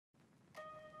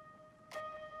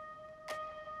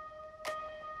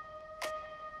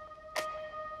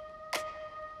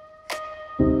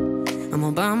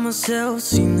by myself,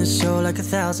 seen the show like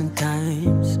 1,000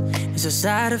 times. It's a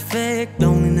side effect,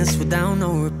 loneliness without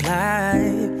no reply.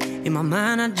 In my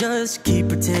mind I just keep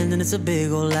pretending it's a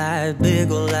big ol' lie, big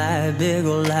ol' lie, big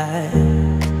ol' lie.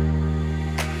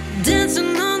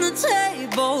 Dancing on the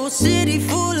table, city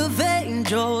full of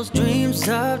angels, dreams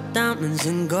of diamonds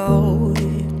and gold.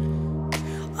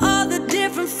 All the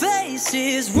different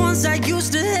faces, ones I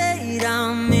used to hate,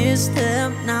 I miss them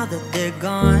now that they're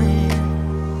gone.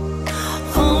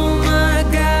 Oh my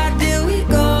God, did we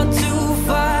go too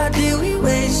far? Did we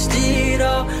waste it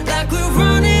all? Like we're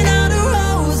running out of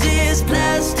roses,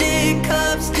 plastic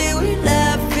cups. Did we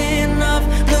laugh enough?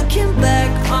 Looking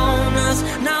back on us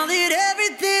now that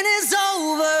everything is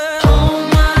over. Oh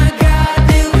my God,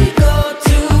 did we go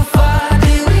too far?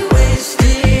 Did we waste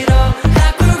it all?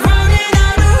 Like we're running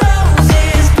out of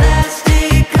roses,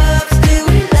 plastic cups. Did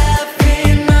we laugh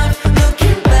enough?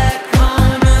 Looking back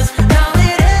on us now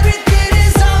that everything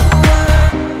is over.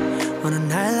 On a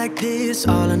night like this,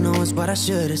 all I know is what I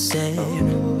should have said.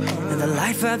 And the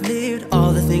life I've lived,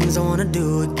 all the things I wanna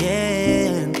do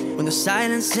again. When the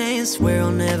silence saying, swear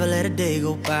I'll never let a day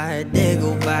go by, day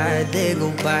go by, day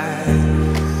go by.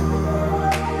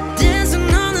 Dancing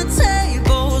on the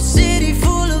table, city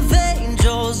full of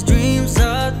angels, dreams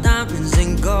of diamonds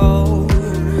and gold.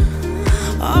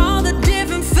 All the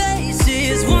different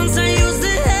faces, ones I used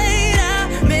to hate,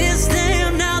 I miss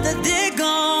them now that they're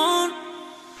gone.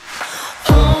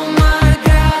 Oh my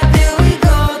God, did we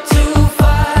go too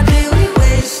far? Did we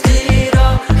waste it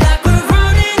all? Like we're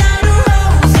running out of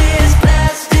roses,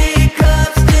 plastic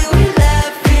cups. Did we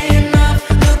laugh enough?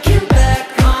 Looking back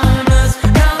on us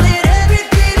now that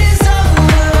everything is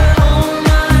over. Oh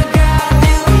my God,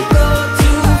 did we go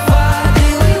too far?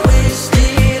 Did we waste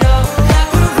it all? Like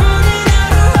we're running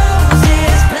out of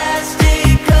roses,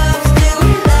 plastic cups. Did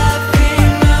we laugh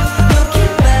enough?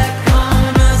 Looking back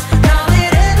on us now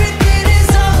that everything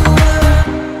is over.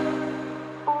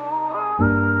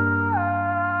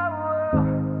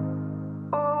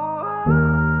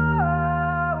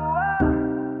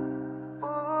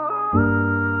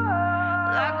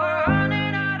 Like we're